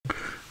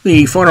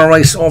The final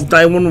race of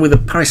day one with the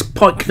Paris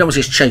Pike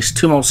Novices Chase,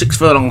 2 miles 6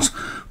 furlongs.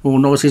 All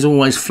Novices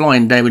always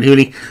flying. David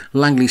Hooley,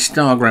 Langley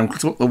Star, Graham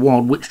Clittle, The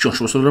Wild Witch,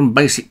 Joshua Sutherland,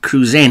 Basic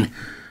Cruzen,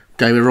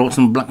 David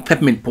Robertson, Black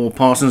Peppermint, Paul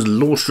Parsons,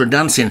 Laustra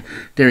Dancing,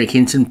 Derek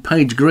Hinton,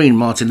 Paige Green,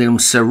 Martin Lidham,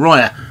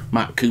 Soraya,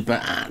 Matt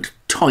Cooper, and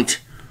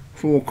Tight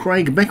for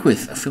Craig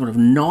Beckwith. A field of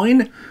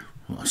 9.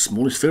 Well,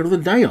 smallest field of the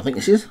day, I think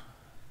this is.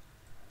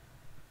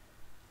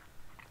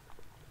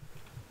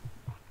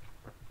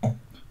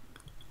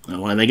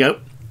 Away they go.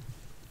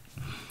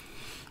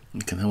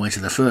 Making their way to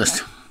the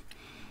first.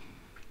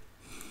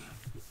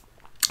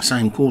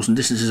 Same course and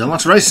distance as the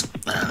last race.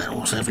 And then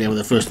also hopefully over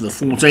the first of the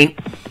 14.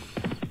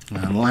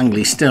 And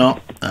Langley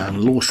Star and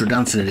Laustra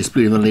Dancing are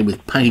disputing the lead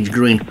with Paige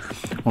Green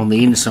on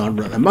the inside.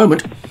 But at the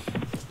moment,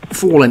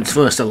 4 lengths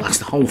first to last.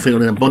 The whole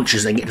field in a bunch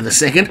as they get to the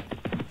second.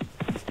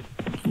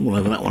 All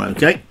over that one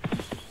okay.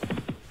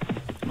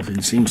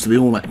 Nothing seems to be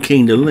all that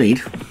keen to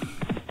lead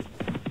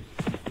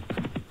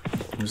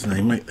as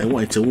they make their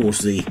way towards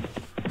the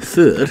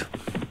third.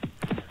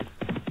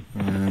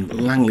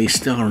 And Langley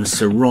Star and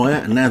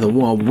Soraya, and now the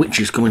Wild Witch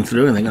is coming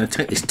through, and they're going to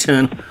take this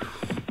turn.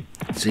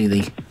 See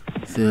the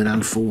third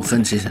and fourth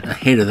fences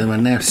ahead of them,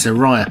 and now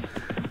Soraya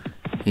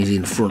is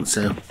in front.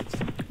 So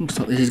looks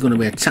like this is going to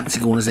be a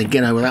tactical one as they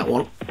get over that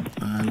one.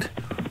 And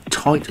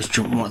Tight has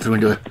jumped right through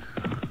into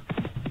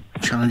a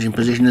challenging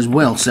position as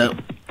well. So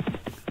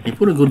you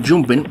put a good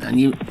jump in, and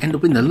you end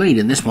up in the lead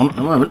in this one at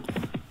the moment.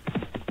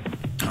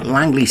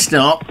 Langley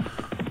Star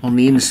on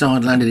the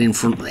inside landed in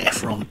front there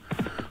from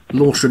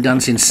Laustra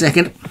Dancing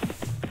second,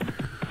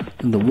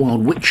 and the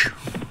Wild Witch.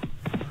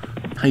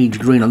 Paige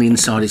Green on the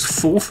inside is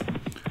fourth,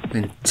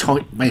 then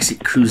Tight,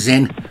 Basic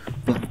Cruzen,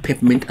 Black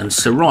Peppermint, and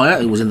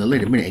Soraya, who was in the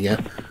lead a minute ago,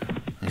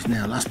 is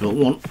now last but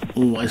one.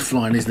 Always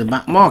Flying is the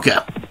back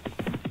marker.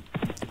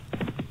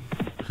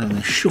 So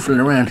they're shuffling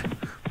around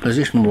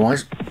position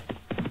wise,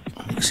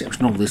 with the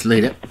exception of this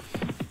leader.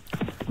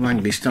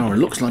 Langley Star, it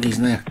looks like he's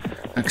now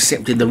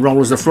accepted the role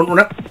as the front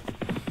runner,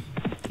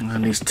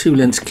 and he's 2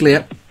 lengths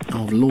clear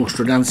of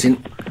Laustra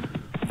Dancing,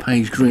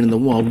 Paige Green, and the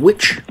Wild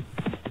Witch.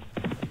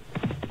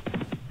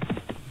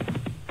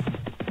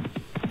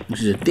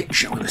 This is a ditch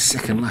shot with a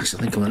second last, I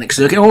think, on the next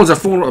circuit. Oh, there's a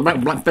fall at the back.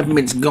 Black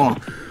Peppermint's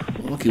gone.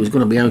 Looked like he was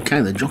going to be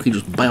okay. The jockey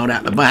just bailed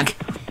out the back.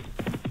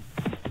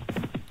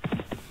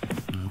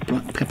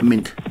 Black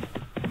Peppermint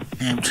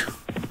out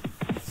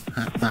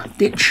at that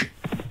ditch.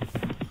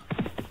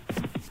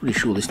 Pretty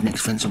sure this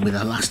next fence will be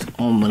the last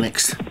on the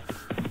next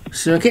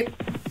circuit.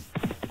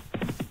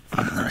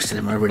 And the rest of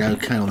them over it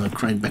okay, although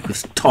Craig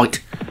Beckwith's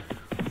Tight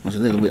was a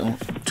little bit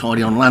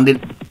tidy on landing.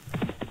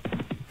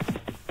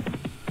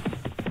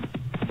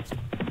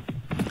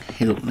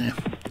 Head up now.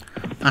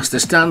 Past the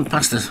stand,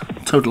 past the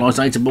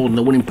totalised 8 aboard and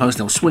the winning post.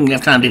 They'll swing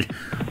left-handed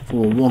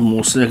for one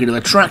more circuit of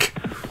the track.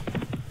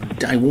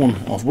 Day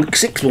 1 of week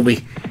 6 will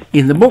be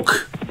in the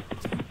book.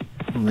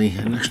 On the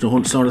National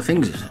Hunt side of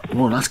things,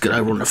 well, let's get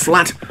over on the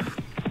flat.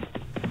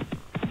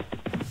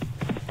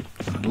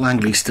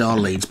 Langley Star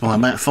leads by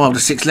about 5 to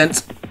 6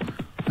 lengths.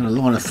 And a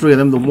line of 3 of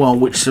them, the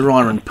Wild Witch,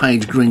 Soraya, and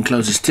Paige Green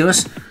closest to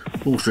us.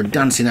 Laustra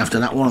Dancing after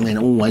that one, and then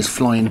Always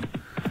Flying,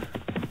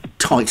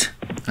 Tight,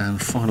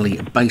 and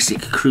finally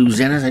Basic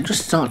Cruzen as they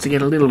just start to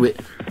get a little bit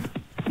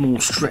more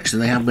stretched than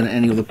they have been at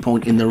any other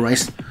point in the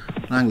race.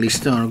 Langley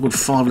Star a good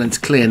 5 lengths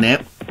clear now.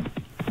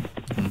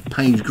 And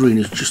Paige Green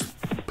has just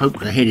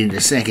poked ahead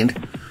into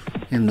second.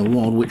 In the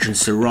Wild Witch and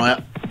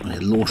Soraya,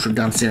 Laustra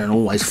Dancing and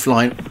Always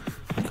Flying.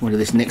 They come into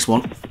this next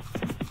one.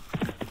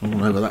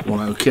 All over that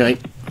one okay.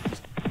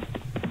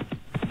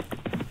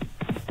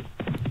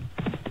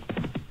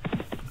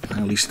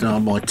 Langley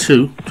Star by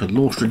 2. So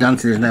Laustra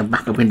Dancing is now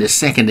back up into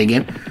second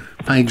again.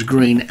 Paige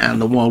Green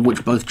and the Wild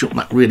Witch both jumped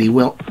back really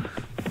well.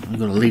 We've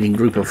got a leading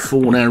group of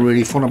 4 now,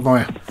 really, followed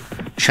by a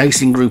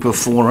chasing group of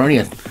 4. Only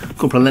a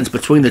couple of lengths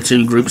between the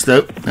 2 groups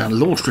though. Now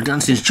Laustra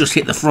Dancing's just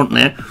hit the front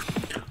now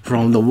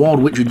from the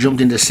Wild Witch, who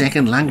jumped into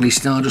second. Langley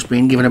Star just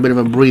being given a bit of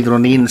a breather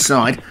on the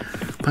inside.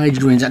 Paige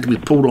Green's had to be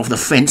pulled off the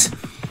fence.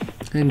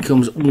 Then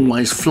comes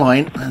Always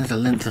Flying, and there's a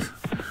length of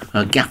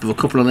a gap of a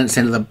couple of lengths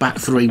into the back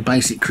 3,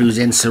 Basic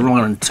Cruzen,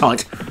 Soraya, and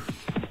Tight,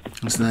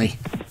 as they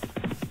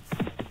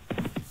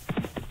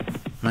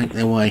make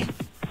their way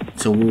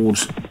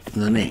towards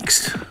the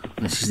next.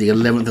 This is the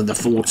 11th of the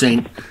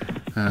 14,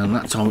 and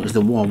that time it was the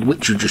Wild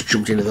Witch who just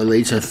jumped into the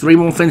lead. So 3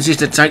 more fences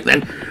to take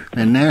then.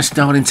 They're now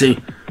starting to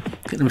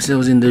get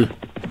themselves into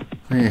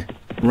their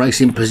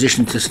racing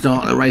position to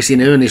start the race in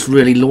earnest,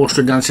 really.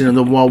 Laustra Dancing and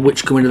the Wild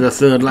Witch coming to the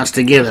third last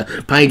together.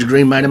 Paige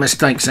Green made a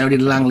mistake, so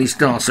did Langley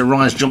Star.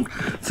 Soraya's jumped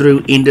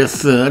through into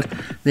third.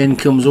 Then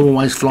comes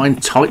Always Flying.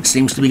 Tight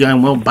seems to be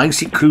going well.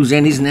 Basic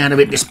Cruzen isn't out of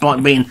it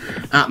despite being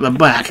at the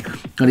back.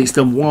 And it's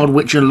the Wild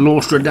Witch and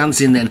Laustra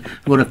Dancing then.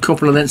 Got a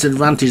couple of lengths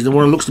advantage. The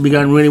one who looks to be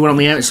going really well on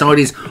the outside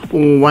is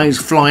Always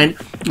Flying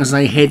as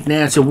they head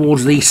now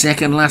towards the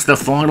second last, the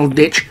final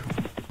ditch.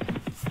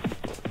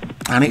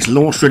 And it's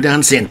Laustra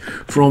dancing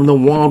from the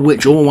Wild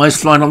Witch, always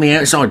flying on the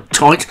outside.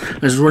 Tight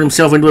has run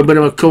himself into a bit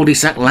of a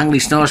cul-de-sac. Langley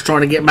Star's trying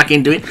to get back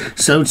into it.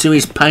 So too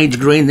is Page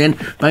Green. Then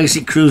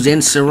Basic Cruise in.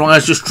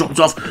 Saraya's just dropped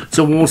off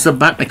towards the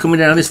back. They're coming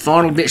down this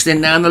final ditch.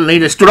 Then now the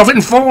leader stood off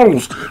and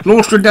falls.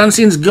 Laustra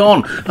dancing's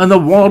gone. And the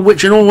Wild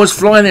Witch and always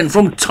flying then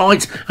from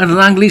Tight and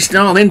Langley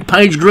Star. Then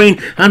Page Green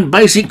and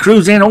Basic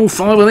Cruise in. All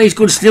five of these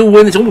could still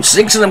win it. All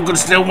six of them could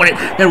still win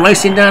it. They're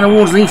racing down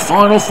towards the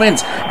final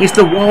fence. It's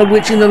the Wild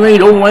Witch in the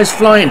lead. Always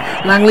flying.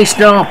 Langley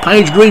Star,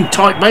 Page Green,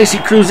 Tight,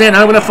 Basic Cruise in.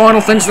 Over the final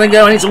fence they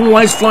go, and it's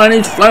always flying.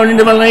 It's flown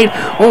into the lead.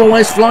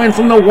 Always flying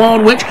from the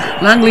Wild Witch.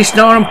 Langley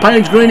Star and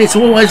Page Green. It's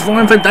always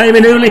flying for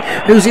David Hooley,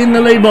 who's in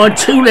the lead by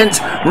 2 lengths,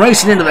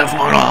 racing into the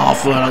final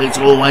half furlong. It's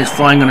always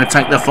flying, going to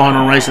take the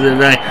final race of the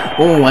day.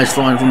 Always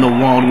flying from the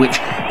Wild Witch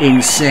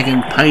in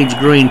second. Page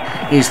Green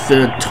is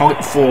third.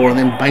 Tight 4, and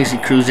then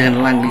Basic Cruise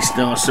in. Langley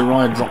Star.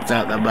 Saraya dropped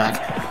out the back,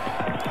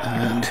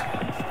 and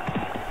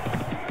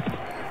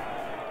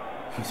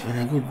it's been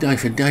a good day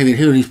for David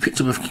Hooley. He's picked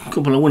up a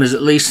couple of winners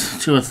at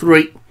least, 2 or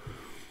 3.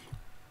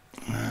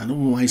 And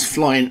always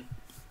flying.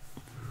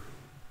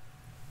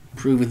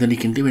 Proving that he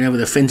can do it over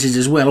the fences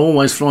as well.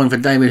 Always flying for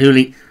David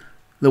Hooley.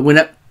 The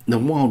winner. The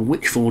Wild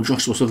Witch for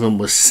Joshua Sutherland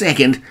was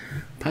second.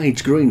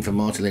 Page Green for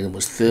Martin Lincoln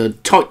was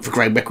third. Tight for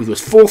Craig Beckwith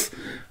was fourth.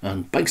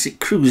 And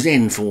Basic Cruise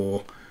in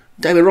for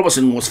David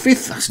Robertson was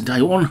fifth. That's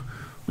day one.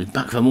 We'll be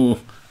back for more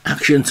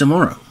action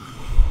tomorrow.